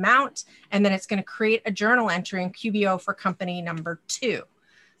allocation amount, and then it's going to create a journal entry in QBO for company number two.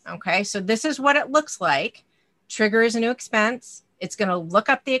 Okay, so this is what it looks like. Trigger is a new expense. It's going to look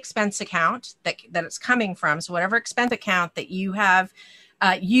up the expense account that it's coming from. So whatever expense account that you have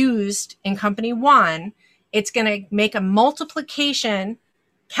used in company one, it's going to make a multiplication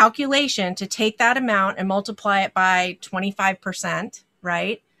calculation to take that amount and multiply it by 25%,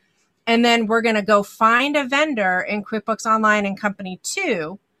 right? And then we're going to go find a vendor in QuickBooks Online in company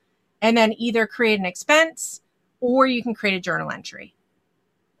two, and then either create an expense or you can create a journal entry.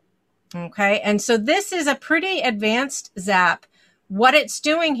 Okay. And so this is a pretty advanced Zap. What it's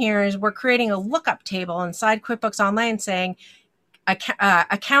doing here is we're creating a lookup table inside QuickBooks Online saying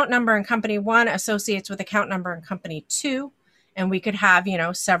account number in company one associates with account number in company two. And we could have,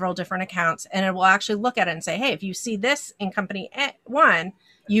 several different accounts, and it will actually look at it and say, hey, if you see this in company one,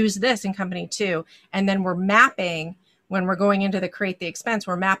 use this in company two. And then we're mapping, when we're going into the create the expense,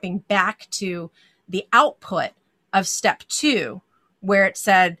 we're mapping back to the output of step two, where it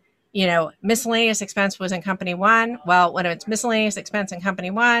said, miscellaneous expense was in company one. Well, when it's miscellaneous expense in company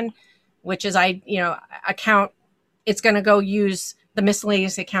one, which is, account, it's going to go use the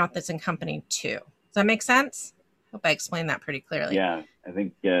miscellaneous account that's in company two. Does that make sense? Hope I explained that pretty clearly. Yeah, I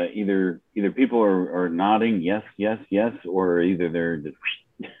think either people are nodding yes, yes, yes, or either they're just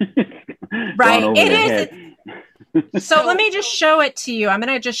right. It is. So let me just show it to you. I'm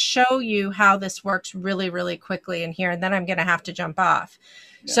going to just show you how this works really, really quickly in here, and then I'm going to have to jump off.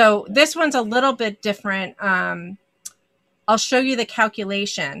 Yeah. So this one's a little bit different. I'll show you the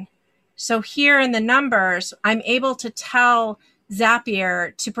calculation. So here in the numbers, I'm able to tell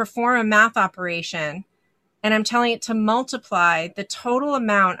Zapier to perform a math operation, and I'm telling it to multiply the total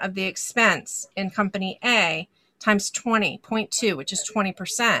amount of the expense in company A times 20.2, which is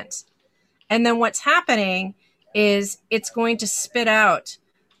 20%. And then what's happening is it's going to spit out,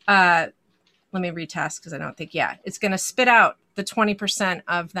 let me retest because I don't think, it's going to spit out the 20%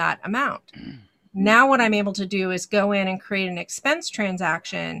 of that amount. Now what I'm able to do is go in and create an expense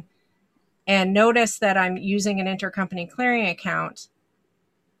transaction, and notice that I'm using an intercompany clearing account.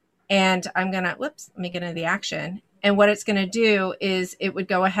 And I'm going to, let me get into the action. And what it's going to do is it would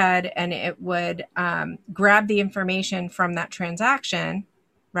go ahead and it would grab the information from that transaction,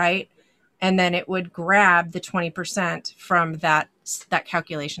 right? And then it would grab the 20% from that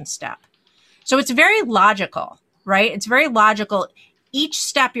calculation step. So it's very logical, right? It's very logical. Each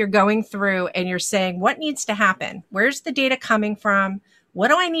step you're going through and you're saying, what needs to happen? Where's the data coming from? What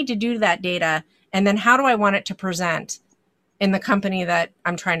do I need to do to that data? And then how do I want it to present in the company that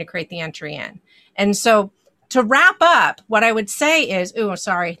I'm trying to create the entry in? And so to wrap up, what I would say is,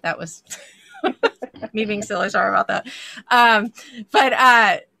 sorry, that was me being silly. Sorry about that.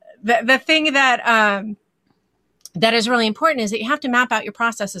 But the thing that that is really important is that you have to map out your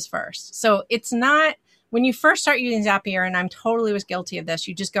processes first. So it's not, when you first start using Zapier, and I'm totally was guilty of this,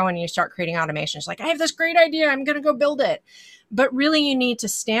 you just go in and you start creating automations. Like, I have this great idea, I'm going to go build it. But really you need to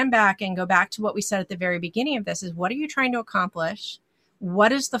stand back and go back to what we said at the very beginning of this is, what are you trying to accomplish?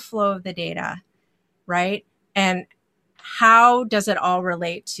 What is the flow of the data, right? And how does it all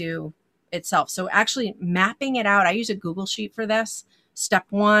relate to itself? So actually mapping it out, I use a Google Sheet for this. Step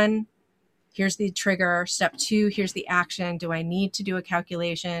 1, here's the trigger. Step 2, here's the action. Do I need to do a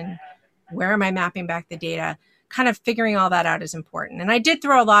calculation? Where am I mapping back the data? Kind of figuring all that out is important. And I did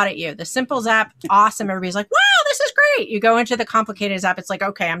throw a lot at you. The simple Zap, awesome. Everybody's like, wow, this is great. You go into the complicated Zap, it's like,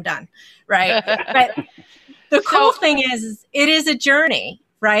 okay, I'm done, right? But the cool thing is it is a journey,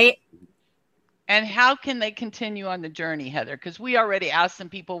 right? And how can they continue on the journey, Heather? Because we already asked some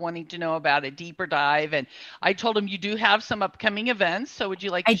people wanting to know about a deeper dive. And I told them you do have some upcoming events. So would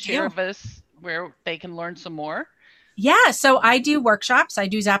you like to share with us where they can learn some more? Yeah, so I do workshops. I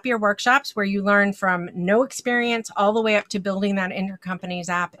do Zapier workshops where you learn from no experience all the way up to building that intercompany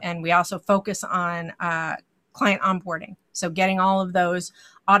Zap. And we also focus on client onboarding. So getting all of those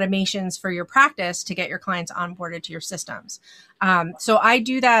automations for your practice to get your clients onboarded to your systems. So I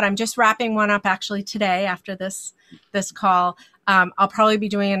do that. I'm just wrapping one up actually today after this call. I'll probably be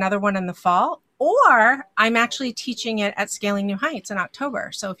doing another one in the fall, or I'm actually teaching it at Scaling New Heights in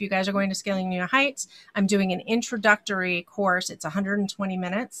October. So if you guys are going to Scaling New Heights, I'm doing an introductory course. It's 120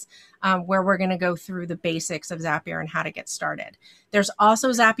 minutes where we're going to go through the basics of Zapier and how to get started. There's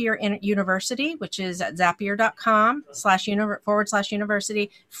also Zapier University, which is at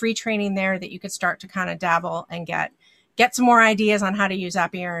zapier.com/university, free training there that you could start to kind of dabble and get some more ideas on how to use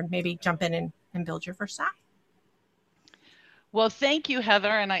Zapier and maybe jump in and build your first app. Well, thank you, Heather.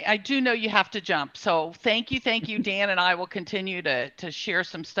 And I do know you have to jump. So thank you. Dan and I will continue to share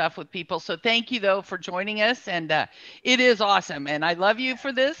some stuff with people. So thank you, though, for joining us. And it is awesome. And I love you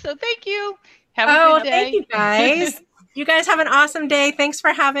for this. So thank you. Have a good day. Thank you, guys. You guys have an awesome day. Thanks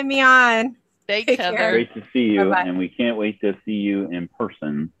for having me on. Thanks, Heather. Great to see you. Bye-bye. And we can't wait to see you in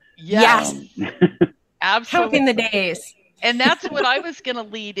person. Yes. Absolutely. Counting the days. And that's what I was going to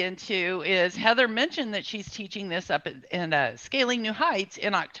lead into is Heather mentioned that she's teaching this up in Scaling New Heights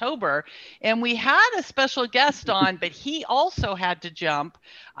in October. And we had a special guest on, but he also had to jump.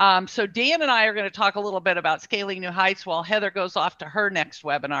 So Dan and I are going to talk a little bit about Scaling New Heights while Heather goes off to her next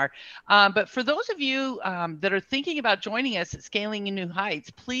webinar. But for those of you that are thinking about joining us at Scaling New Heights,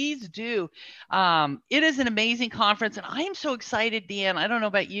 please do. It is an amazing conference. And I am so excited, Dan. I don't know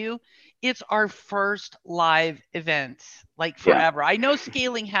about you. It's our first live event, like forever. Yeah. I know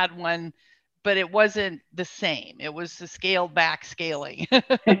Scaling had one, but it wasn't the same. It was the scaled back scaling.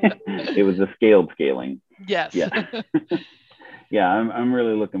 It was a scaled scaling. Yes. Yeah. Yeah, I'm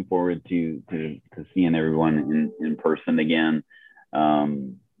really looking forward to seeing everyone in person again.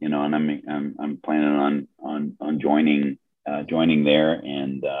 And I'm planning on joining there,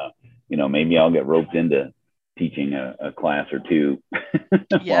 and maybe I'll get roped into teaching a class or two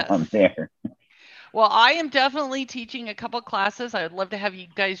while I'm there. Well, I am definitely teaching a couple classes. I would love to have you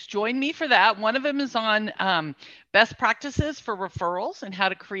guys join me for that. One of them is on best practices for referrals and how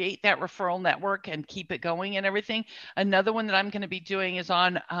to create that referral network and keep it going and everything. Another one that I'm going to be doing is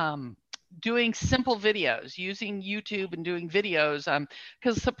on doing simple videos, using YouTube and doing videos.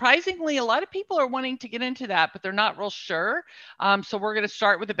 Because surprisingly, a lot of people are wanting to get into that, but they're not real sure. So we're going to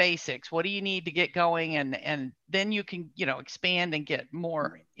start with the basics. What do you need to get going? And then you can, expand and get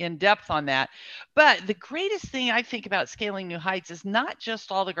more in depth on that. But the greatest thing I think about Scaling New Heights is not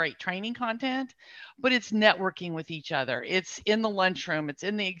just all the great training content, but it's networking with each other. It's in the lunchroom, it's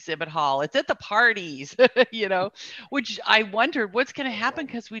in the exhibit hall, it's at the parties, which I wondered what's going to happen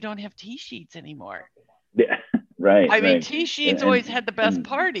because we don't have T-sheets anymore. Yeah, right. I mean, T-sheets always had the best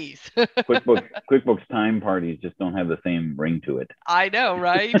parties. QuickBooks time parties just don't have the same ring to it. I know,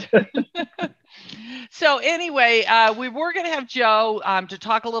 right? So anyway, we were going to have Joe to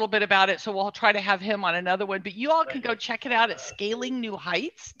talk a little bit about it. So we'll try to have him on another one. But you all can go check it out at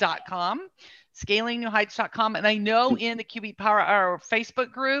scalingnewheights.com. scalingnewheights.com. And I know in the QB Power Hour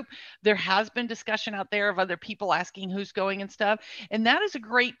Facebook group, there has been discussion out there of other people asking who's going and stuff. And that is a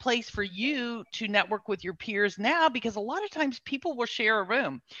great place for you to network with your peers now, because a lot of times people will share a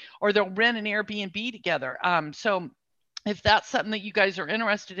room or they'll rent an Airbnb together. So if that's something that you guys are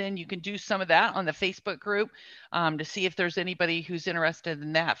interested in, you can do some of that on the Facebook group to see if there's anybody who's interested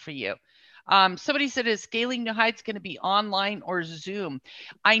in that for you. Somebody said, is Scaling New Heights going to be online or Zoom?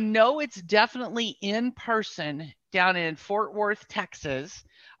 I know it's definitely in person down in Fort Worth, Texas.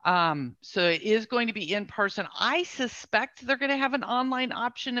 So it is going to be in person. I suspect they're going to have an online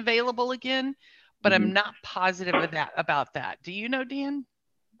option available again, but I'm not positive about that. Do you know, Dan?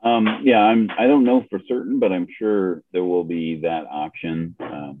 Yeah, I don't know for certain, but I'm sure there will be that option.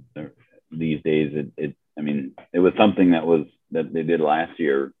 These days, it was something that they did last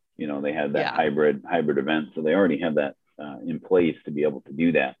year. They had that hybrid event, so they already have that in place to be able to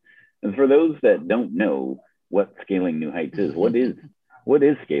do that. And for those that don't know what Scaling New Heights is, what is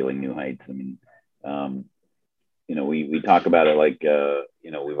Scaling New Heights? I mean, we talk about it like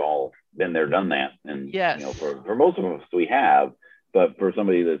we've all been there, done that, and yes. For most of us we have. But for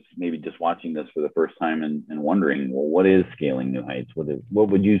somebody that's maybe just watching this for the first time and wondering, well, what is Scaling New Heights? What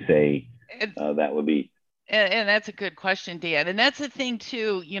would you say that would be? And that's a good question, Dan. And that's the thing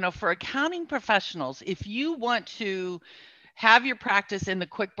too, for accounting professionals, if you want to have your practice in the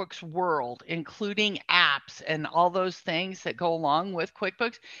QuickBooks world, including apps and all those things that go along with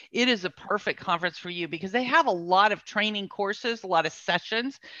QuickBooks, it is a perfect conference for you because they have a lot of training courses, a lot of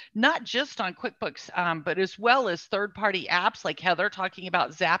sessions, not just on QuickBooks, but as well as third-party apps like Heather talking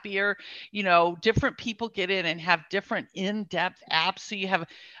about Zapier. Different people get in and have different in-depth apps. So you have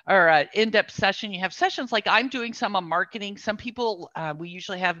in-depth session. You have sessions like I'm doing some on marketing. Some people we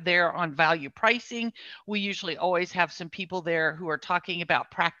usually have there on value pricing. We usually always have some people there who are talking about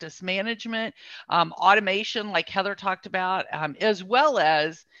practice management, automation, like Heather talked about, as well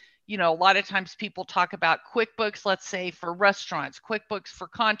as, a lot of times people talk about QuickBooks, let's say for restaurants, QuickBooks for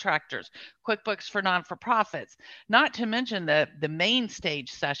contractors, QuickBooks for non-for-profits, not to mention the main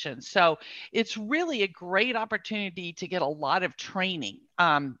stage sessions. So it's really a great opportunity to get a lot of training.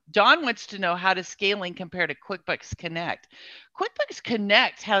 Don wants to know how does Scaling compare to QuickBooks Connect? QuickBooks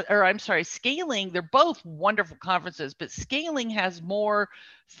Connect Scaling, they're both wonderful conferences, but Scaling has more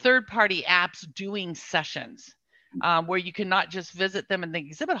third-party apps doing sessions. Where you can not just visit them in the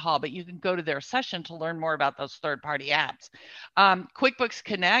exhibit hall, but you can go to their session to learn more about those third-party apps. QuickBooks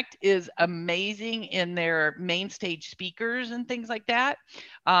Connect is amazing in their main stage speakers and things like that.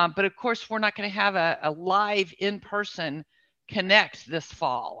 But of course, we're not going to have a live in-person Connect this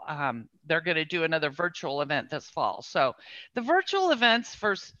fall. They're going to do another virtual event this fall. So the virtual events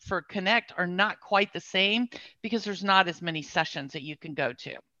for Connect are not quite the same because there's not as many sessions that you can go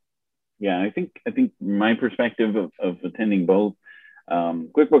to. Yeah, I think my perspective of attending both,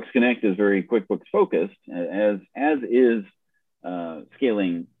 QuickBooks Connect is very QuickBooks focused, as is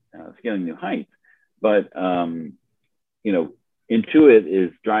Scaling New Heights. But Intuit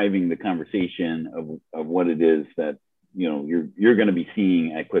is driving the conversation of what it is that you're going to be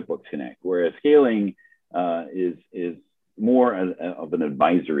seeing at QuickBooks Connect, whereas Scaling is more of an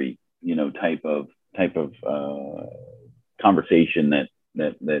advisory type of conversation that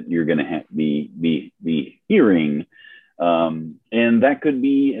you're going to be hearing, and that could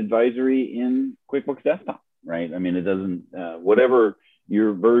be advisory in QuickBooks Desktop, right? I mean, it doesn't whatever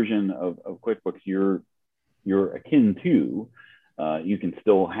your version of QuickBooks you're akin to, you can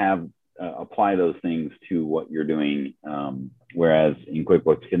still have apply those things to what you're doing. Whereas in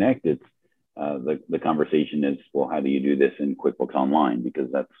QuickBooks Connect, it's the conversation is, well, how do you do this in QuickBooks Online?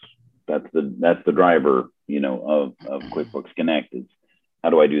 Because that's the driver, of QuickBooks Connect is, how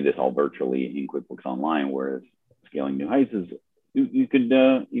do I do this all virtually in QuickBooks Online? Whereas Scaling New Heights is, you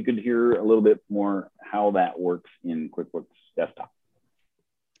could hear a little bit more how that works in QuickBooks Desktop.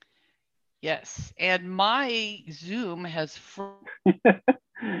 Yes. And my Zoom has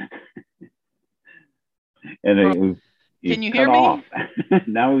And can you cut hear me? off.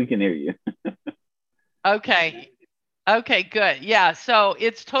 Now we can hear you. Okay. Okay, good. Yeah, so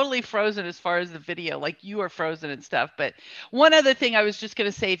it's totally frozen as far as the video, like you are frozen and stuff. But one other thing I was just going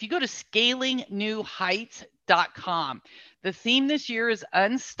to say, if you go to scalingnewheights.com, the theme this year is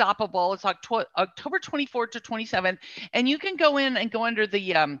Unstoppable. It's October 24th to 27th, and you can go in and go under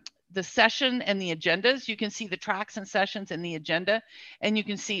the session and the agendas. You can see the tracks and sessions and the agenda, and you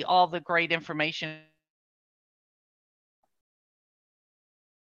can see all the great information.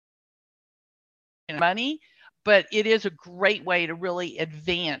 Money, but it is a great way to really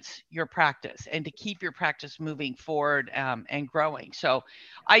advance your practice and to keep your practice moving forward and growing. So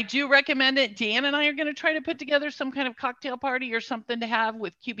I do recommend it. Dan and I are going to try to put together some kind of cocktail party or something to have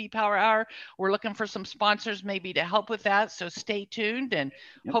with QB Power Hour. We're looking for some sponsors maybe to help with that. So stay tuned, and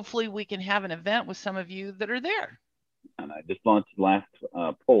hopefully we can have an event with some of you that are there. And I just launched the last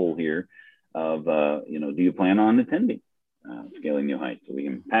poll here of, do you plan on attending Scaling New Heights? So we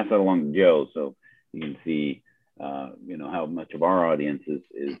can pass that along to Joe so you can see, how much of our audience is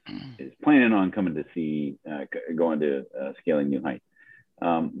planning on coming to see, going to Scaling New Heights.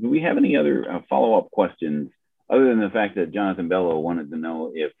 Do we have any other follow-up questions other than the fact that Jonathan Bello wanted to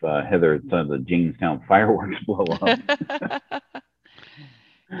know if Heather saw the Jamestown fireworks blow up?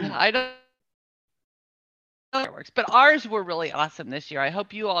 Yeah, I don't. Fireworks, but ours were really awesome this year. I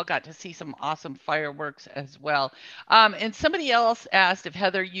hope you all got to see some awesome fireworks as well. And somebody else asked if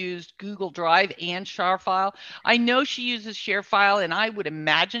Heather used Google Drive and ShareFile. I know she uses ShareFile, and I would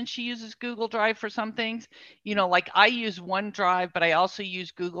imagine she uses Google Drive for some things. Like I use OneDrive, but I also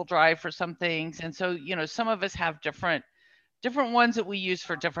use Google Drive for some things. And so, some of us have different ones that we use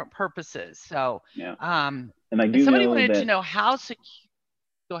for different purposes. So, yeah. And I do somebody know wanted that, to know how secure.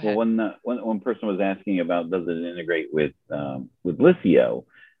 Go ahead. Well, one person was asking about does it integrate with Liscio,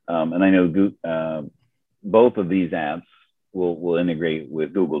 and I know both of these apps will integrate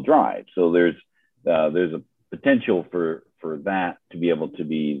with Google Drive. So there's a potential for that to be able to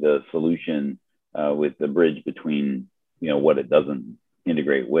be the solution with the bridge between what it doesn't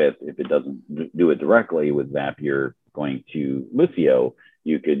integrate with. If it doesn't do it directly with Zapier going to Liscio,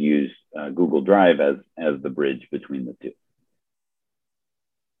 you could use Google Drive as the bridge between the two.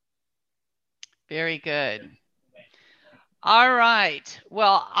 Very good. All right.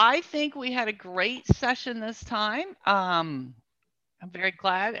 Well, I think we had a great session this time. I'm very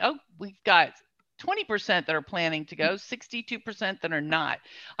glad. Oh, we've got 20% that are planning to go, 62% that are not.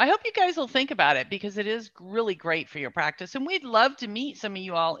 I hope you guys will think about it because it is really great for your practice. And we'd love to meet some of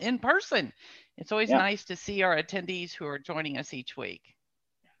you all in person. It's always nice to see our attendees who are joining us each week.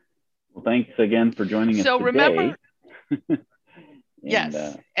 Well, thanks again for joining us today. Remember,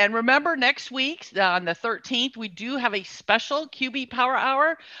 yes. And remember, next week on the 13th, we do have a special QB Power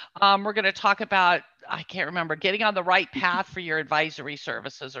Hour. We're going to talk about, I can't remember, getting on the right path for your advisory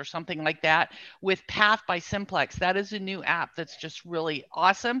services or something like that with Path by Simplex. That is a new app that's just really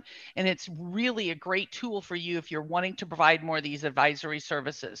awesome. And it's really a great tool for you if you're wanting to provide more of these advisory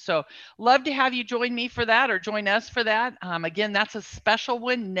services. So love to have you join me for that or join us for that. Again, that's a special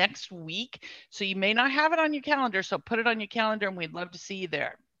one next week. So you may not have it on your calendar. So put it on your calendar and we'd love to see you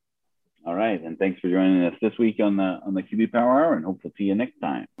there. All right, and thanks for joining us this week on the QB Power Hour, and hope to see you next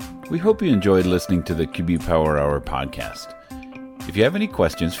time. We hope you enjoyed listening to the QB Power Hour podcast. If you have any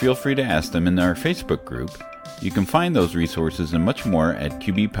questions, feel free to ask them in our Facebook group. You can find those resources and much more at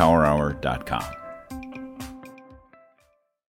qbpowerhour.com.